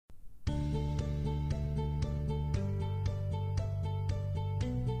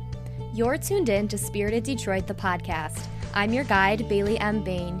You're tuned in to Spirited Detroit, the podcast. I'm your guide, Bailey M.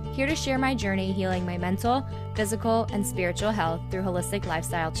 Bain, here to share my journey healing my mental, physical, and spiritual health through holistic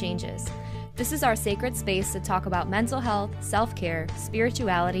lifestyle changes. This is our sacred space to talk about mental health, self-care,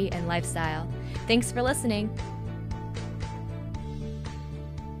 spirituality, and lifestyle. Thanks for listening.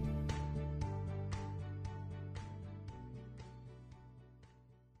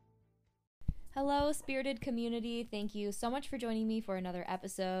 Hello, Spirited community. Thank you so much for joining me for another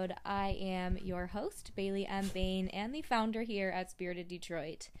episode. I am your host, Bailey M. Bain, and the founder here at Spirited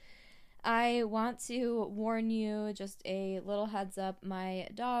Detroit. I want to warn you, just a little heads up, my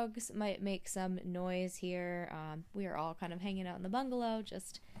dogs might make some noise here. We are all kind of hanging out in the bungalow,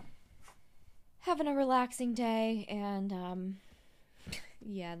 just having a relaxing day, and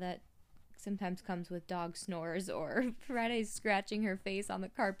yeah, that sometimes comes with dog snores, or Friday's scratching her face on the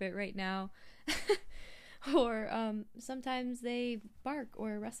carpet right now. Or sometimes they bark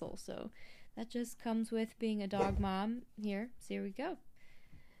or wrestle, so that just comes with being a dog mom here. So here we go.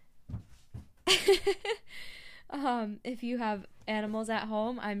 If you have animals at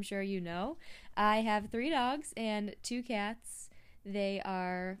home, I'm sure you know. I have 3 dogs and 2 cats. They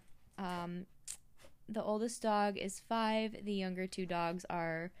are, the oldest dog is 5, the younger 2 dogs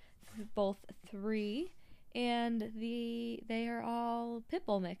are both 3, and they are all pit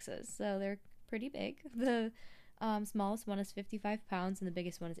bull mixes, so they're pretty big. The smallest one is 55 pounds and the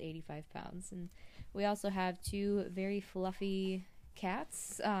biggest one is 85 pounds. And we also have 2 very fluffy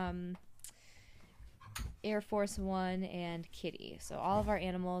cats, Air Force One and Kitty. So all of our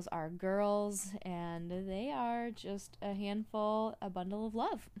animals are girls, and they are just a handful, a bundle of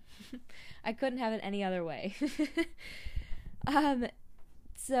love. I couldn't have it any other way.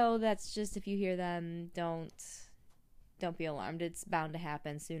 So that's just, if you hear them, don't be alarmed. It's bound to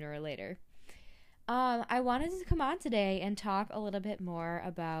happen sooner or later. I wanted to come on today and talk a little bit more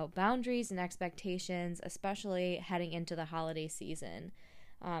about boundaries and expectations, especially heading into the holiday season.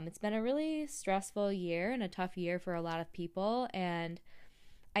 It's been a really stressful year and a tough year for a lot of people, and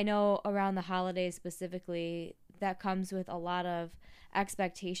I know around the holidays specifically, that comes with a lot of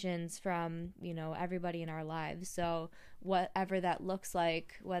expectations from, everybody in our lives. So whatever that looks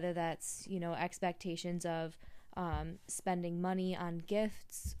like, whether that's, expectations of spending money on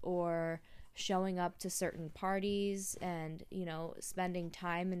gifts or showing up to certain parties and, spending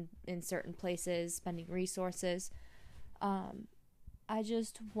time in certain places, spending resources. I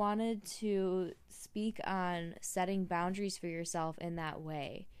just wanted to speak on setting boundaries for yourself in that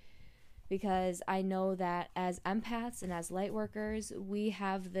way, because I know that as empaths and as light workers, we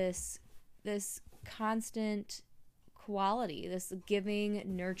have this constant quality, this giving,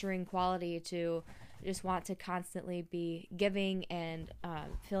 nurturing quality to just want to constantly be giving and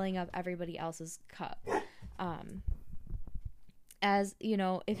filling up everybody else's cup. As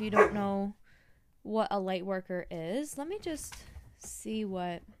if you don't know what a light worker is, let me just see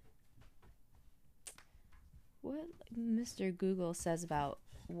what Mr. Google says about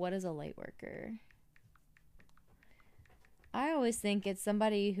what is a light worker. I always think it's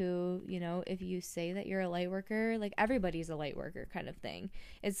somebody who, if you say that you're a light worker, like everybody's a light worker kind of thing.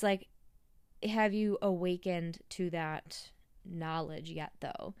 It's like, have you awakened to that knowledge yet,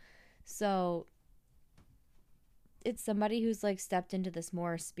 though? So it's somebody who's like stepped into this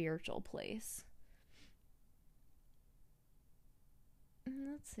more spiritual place.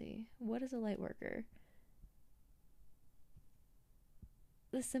 Let's see. What is a light worker?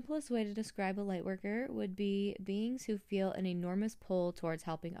 The simplest way to describe a light worker would be beings who feel an enormous pull towards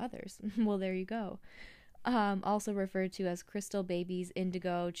helping others. Well, there you go. Also referred to as crystal babies,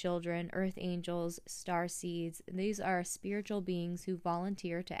 indigo children, earth angels, star seeds. These are spiritual beings who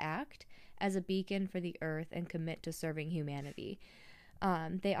volunteer to act as a beacon for the earth and commit to serving humanity.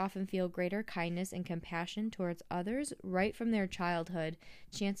 They often feel greater kindness and compassion towards others right from their childhood.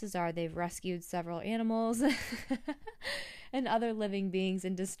 Chances are they've rescued several animals and other living beings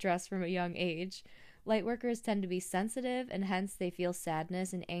in distress from a young age. Lightworkers tend to be sensitive, and hence they feel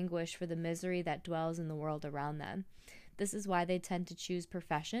sadness and anguish for the misery that dwells in the world around them. This is why they tend to choose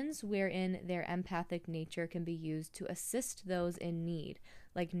professions wherein their empathic nature can be used to assist those in need,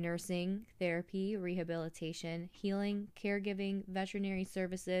 like nursing, therapy, rehabilitation, healing, caregiving, veterinary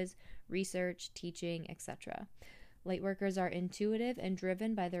services, research, teaching, etc. Lightworkers are intuitive and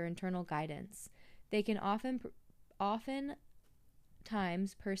driven by their internal guidance. They can oftentimes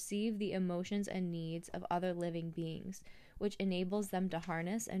perceive the emotions and needs of other living beings, which enables them to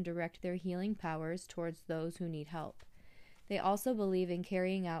harness and direct their healing powers towards those who need help. They also believe in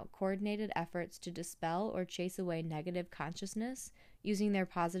carrying out coordinated efforts to dispel or chase away negative consciousness using their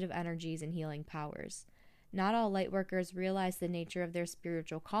positive energies and healing powers. Not all lightworkers realize the nature of their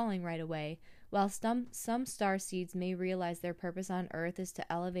spiritual calling right away. While some starseeds may realize their purpose on Earth is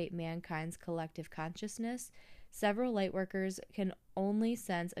to elevate mankind's collective consciousness, several lightworkers can only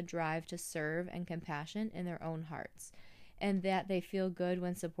sense a drive to serve and compassion in their own hearts, and that they feel good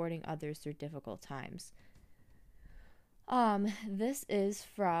when supporting others through difficult times. This is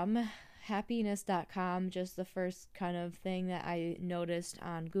from happiness.com, just the first kind of thing that I noticed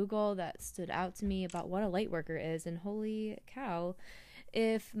on Google that stood out to me about what a lightworker is, and holy cow,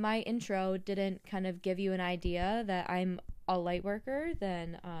 if my intro didn't kind of give you an idea that I'm a lightworker,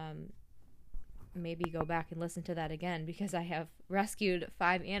 then maybe go back and listen to that again, because I have rescued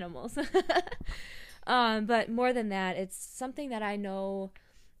 5 animals. But more than that, it's something that I know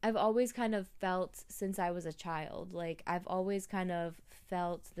I've always kind of felt since I was a child. Like, I've always kind of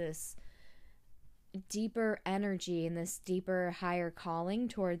felt this deeper energy and this deeper, higher calling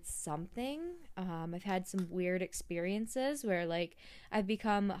towards something. I've had some weird experiences where, like, I've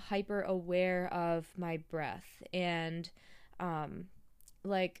become hyper aware of my breath and,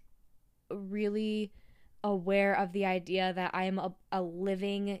 like, really aware of the idea that I am a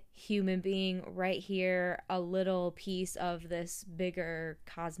living human being right here, a little piece of this bigger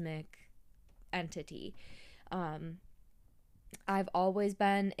cosmic entity. I've always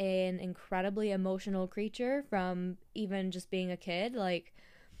been an incredibly emotional creature from even just being a kid. Like,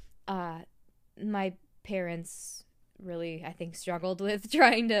 my parents really, I think, struggled with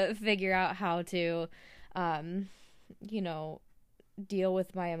trying to figure out how to, deal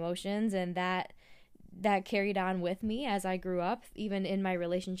with my emotions, and that carried on with me as I grew up, even in my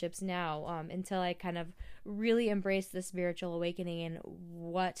relationships now, until I kind of really embraced the spiritual awakening and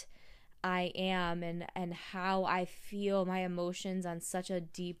what I am and how I feel my emotions on such a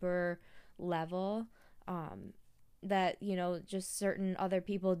deeper level, that, just certain other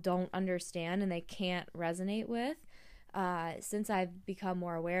people don't understand and they can't resonate with. Since I've become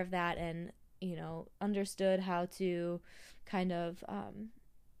more aware of that and, understood how to kind of,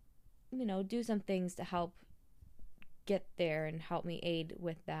 do some things to help get there and help me aid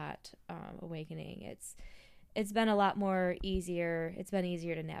with that awakening, it's been a lot more easier. It's been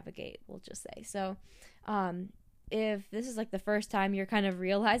easier to navigate, we'll just say. So if this is like the first time you're kind of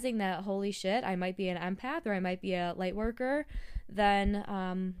realizing that, holy shit, I might be an empath or I might be a light worker,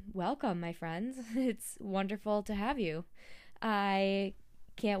 then welcome, my friends. It's wonderful to have you. I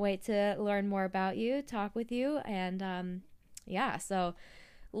can't wait to learn more about you, talk with you, and so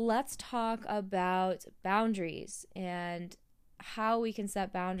let's talk about boundaries and how we can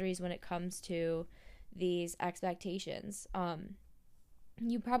set boundaries when it comes to these expectations.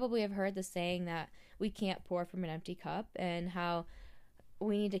 You probably have heard the saying that we can't pour from an empty cup, and how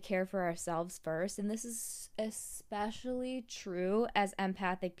we need to care for ourselves first. And this is especially true as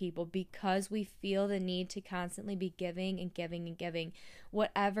empathic people, because we feel the need to constantly be giving and giving and giving,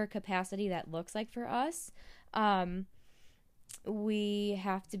 whatever capacity that looks like for us. We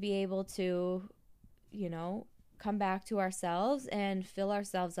have to be able to, come back to ourselves and fill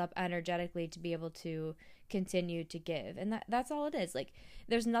ourselves up energetically to be able to continue to give. And that's all it is. Like,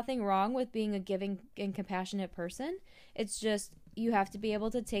 there's nothing wrong with being a giving and compassionate person. It's just you have to be able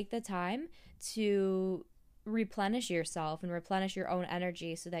to take the time to replenish yourself and replenish your own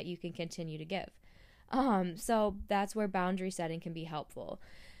energy so that you can continue to give. So that's where boundary setting can be helpful.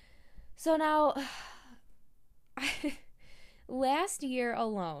 So now, last year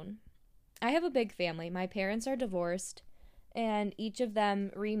alone, I have a big family. My parents are divorced, and each of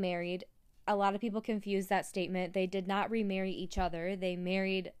them remarried. A lot of people confuse that statement. They did not remarry each other. They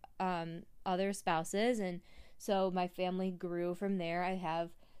married other spouses, and so my family grew from there. I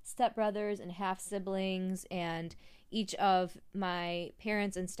have stepbrothers and half-siblings, and each of my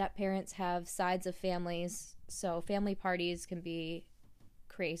parents and step-parents have sides of families, so family parties can be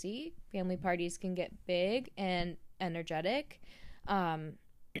crazy. Family parties can get big and energetic.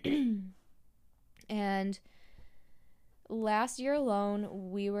 And last year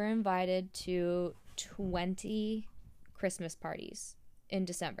alone, we were invited to 20 Christmas parties in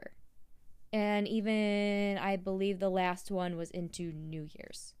December. And even, I believe the last one was into New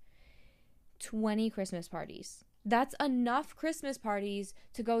Year's. 20 Christmas parties. That's enough Christmas parties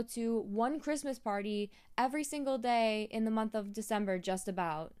to go to one Christmas party every single day in the month of December, just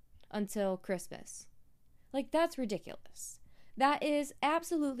about, until Christmas. Like, that's ridiculous. That is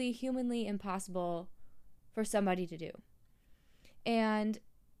absolutely humanly impossible for somebody to do. And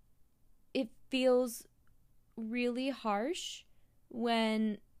it feels really harsh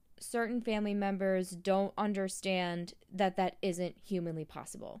when certain family members don't understand that that isn't humanly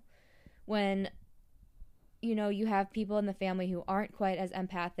possible. When you have people in the family who aren't quite as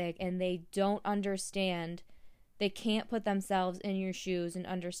empathic, and they don't understand. They can't put themselves in your shoes and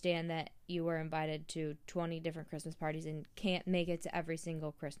understand that you were invited to 20 different Christmas parties and can't make it to every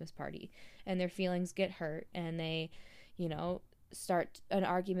single Christmas party. And their feelings get hurt, and they, start an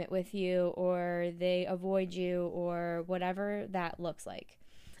argument with you, or they avoid you, or whatever that looks like.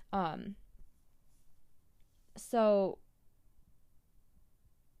 So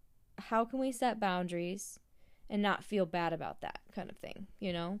how can we set boundaries and not feel bad about that kind of thing,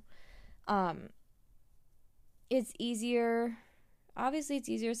 It's easier, obviously it's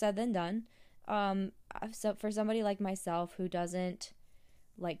easier said than done. So for somebody like myself who doesn't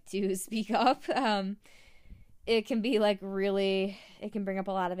like to speak up, it can be it can bring up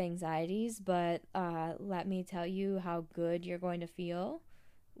a lot of anxieties, but let me tell you how good you're going to feel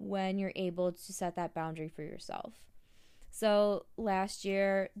when you're able to set that boundary for yourself. So last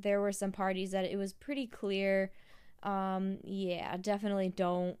year, there were some parties that it was pretty clear, definitely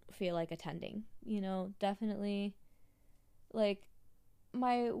don't feel like attending. Definitely, like,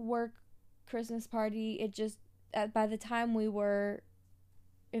 my work Christmas party, it just, by the time we were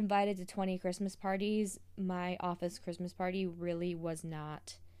invited to 20 Christmas parties, my office Christmas party really was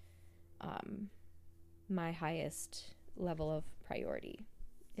not my highest level of priority,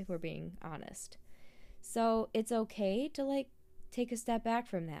 if we're being honest. So it's okay to take a step back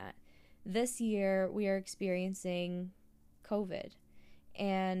from that. This year we are experiencing COVID,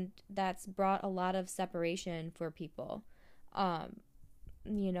 and that's brought a lot of separation for people.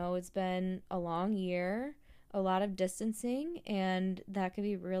 It's been a long year, a lot of distancing, and that can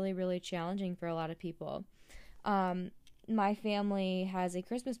be really, really challenging for a lot of people. My family has a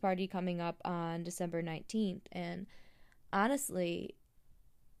Christmas party coming up on December 19th, and honestly,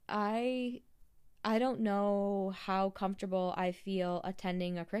 I don't know how comfortable I feel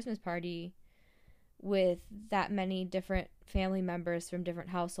attending a Christmas party with that many different family members from different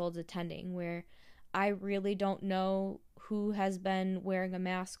households attending, where I really don't know who has been wearing a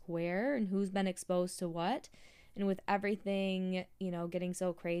mask where and who's been exposed to what. And with everything, getting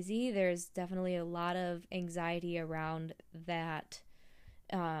so crazy, there's definitely a lot of anxiety around that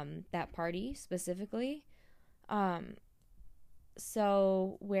party specifically.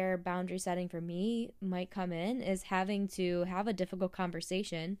 So where boundary setting for me might come in is having to have a difficult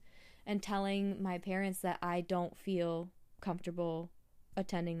conversation and telling my parents that I don't feel comfortable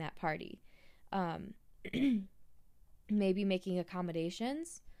attending that party. Maybe making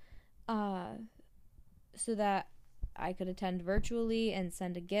accommodations so that I could attend virtually and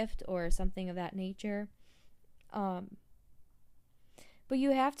send a gift or something of that nature. But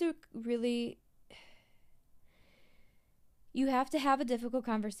you have to have a difficult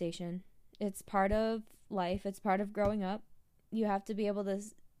conversation. It's part of life. It's part of growing up. You have to be able to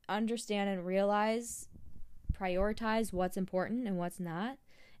understand and prioritize what's important and what's not,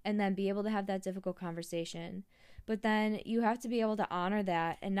 and then be able to have that difficult conversation. But then you have to be able to honor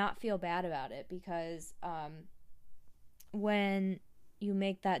that and not feel bad about it, because when you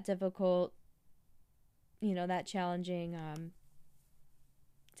make that difficult, that challenging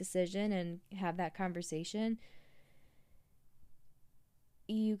decision and have that conversation,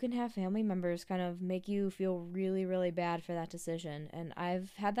 you can have family members kind of make you feel really, really bad for that decision. And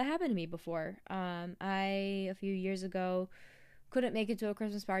I've had that happen to me before. A few years ago, couldn't make it to a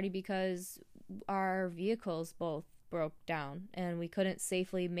Christmas party because our vehicles both broke down and we couldn't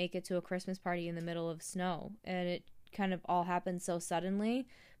safely make it to a Christmas party in the middle of snow. And it kind of all happened so suddenly.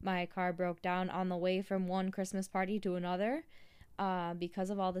 My car broke down on the way from one Christmas party to another because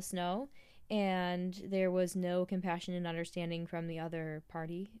of all the snow. And there was no compassion and understanding from the other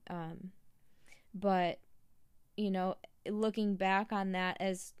party. But, looking back on that,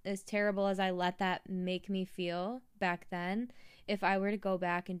 as terrible as I let that make me feel back then, if I were to go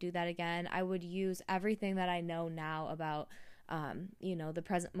back and do that again, I would use everything that I know now about, the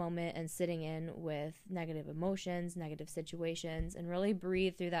present moment and sitting in with negative emotions, negative situations, and really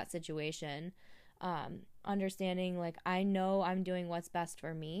breathe through that situation. Understanding, I know I'm doing what's best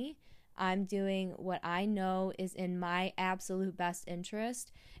for me. I'm doing what I know is in my absolute best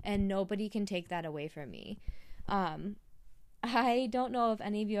interest, and nobody can take that away from me. I don't know if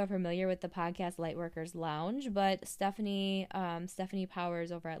any of you are familiar with the podcast Lightworkers Lounge, but Stephanie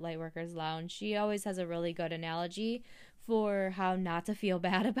Powers over at Lightworkers Lounge, she always has a really good analogy for how not to feel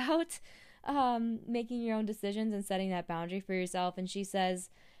bad about making your own decisions and setting that boundary for yourself. And she says,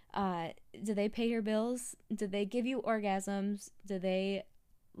 do they pay your bills? Do they give you orgasms? Do they,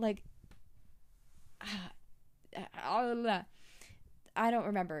 I don't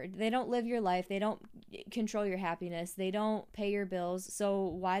remember. They don't live your life. They don't control your happiness. They don't pay your bills. So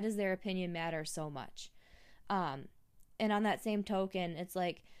why does their opinion matter so much? And on that same token, it's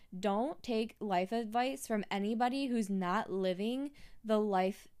like, don't take life advice from anybody who's not living the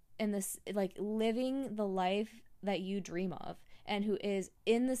life in this, like living the life that you dream of and who is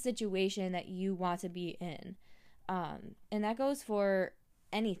in the situation that you want to be in. And that goes for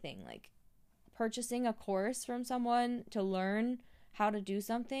anything, like purchasing a course from someone to learn how to do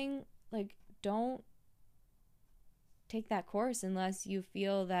something. Like, don't take that course unless you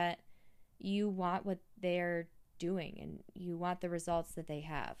feel that you want what they're doing and you want the results that they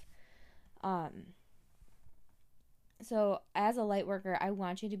have. So as a light worker, I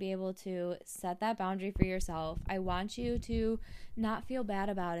want you to be able to set that boundary for yourself. I want you to not feel bad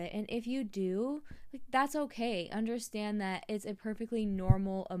about it. And if you do, like, that's okay. Understand that it's a perfectly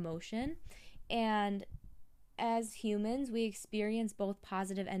normal emotion. And as humans, we experience both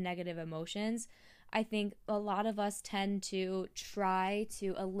positive and negative emotions. I think a lot of us tend to try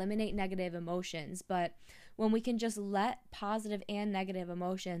to eliminate negative emotions, but when we can just let positive and negative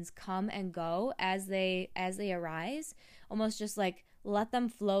emotions come and go as they arise, almost just like let them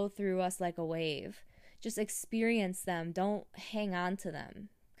flow through us like a wave. Just experience them. Don't hang on to them,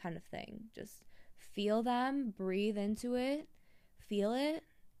 kind of thing. Just feel them, breathe into it, feel it,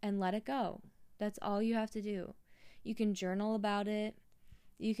 and let it go. That's all you have to do. You can journal about it.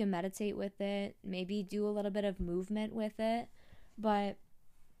 You can meditate with it, maybe do a little bit of movement with it, but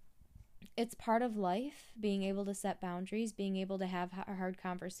it's part of life, being able to set boundaries, being able to have hard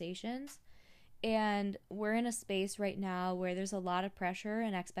conversations. And we're in a space right now where there's a lot of pressure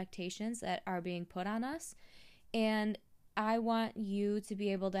and expectations that are being put on us. And I want you to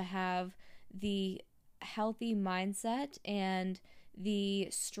be able to have the healthy mindset and the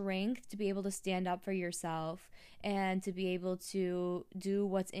strength to be able to stand up for yourself and to be able to do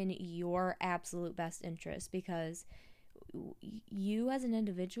what's in your absolute best interest, because you as an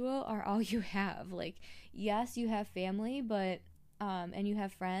individual are all you have. Like, yes, you have family, but and you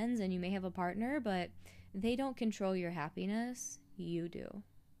have friends and you may have a partner, but they don't control your happiness. You do.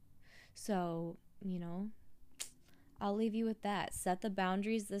 So, I'll leave you with that. Set the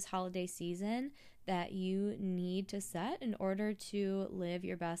boundaries this holiday season that you need to set in order to live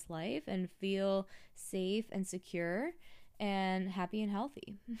your best life and feel safe and secure and happy and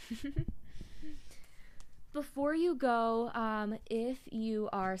healthy. Before you go, if you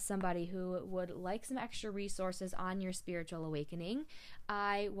are somebody who would like some extra resources on your spiritual awakening,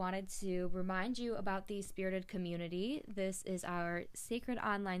 I wanted to remind you about the Spirited Community. This is our sacred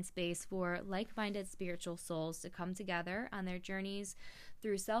online space for like-minded spiritual souls to come together on their journeys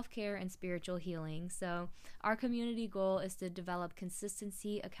through self-care and spiritual healing. So our community goal is to develop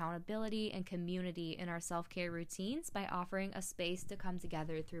consistency, accountability, and community in our self-care routines by offering a space to come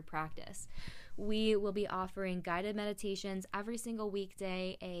together through practice. We will be offering guided meditations every single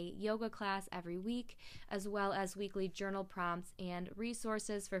weekday, a yoga class every week, as well as weekly journal prompts and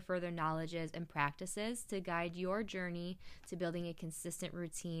resources for further knowledges and practices to guide your journey to building a consistent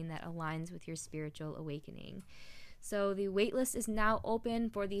routine that aligns with your spiritual awakening. So the waitlist is now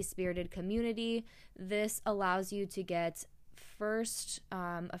open for the Spirited Community. This allows you to get a first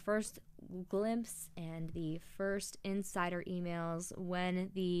glimpse and the first insider emails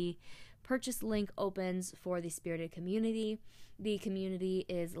when the purchase link opens for the Spirited Community. The community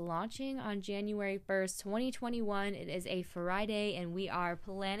is launching on January 1st, 2021. It is a Friday, and we are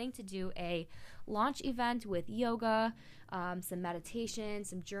planning to do a launch event with yoga, some meditation,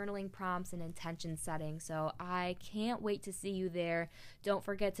 some journaling prompts, and intention setting. So I can't wait to see you there. Don't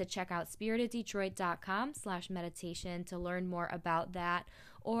forget to check out spiriteddetroit.com/meditation to learn more about that,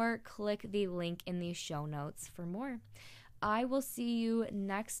 or click the link in the show notes for more. I will see you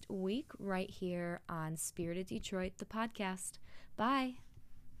next week right here on Spirited Detroit, the podcast. Bye.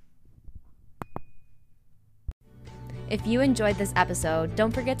 If you enjoyed this episode,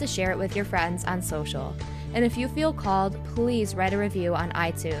 don't forget to share it with your friends on social. And if you feel called, please write a review on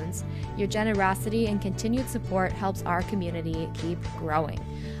iTunes. Your generosity and continued support helps our community keep growing.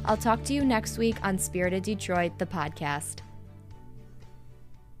 I'll talk to you next week on Spirited Detroit, the podcast.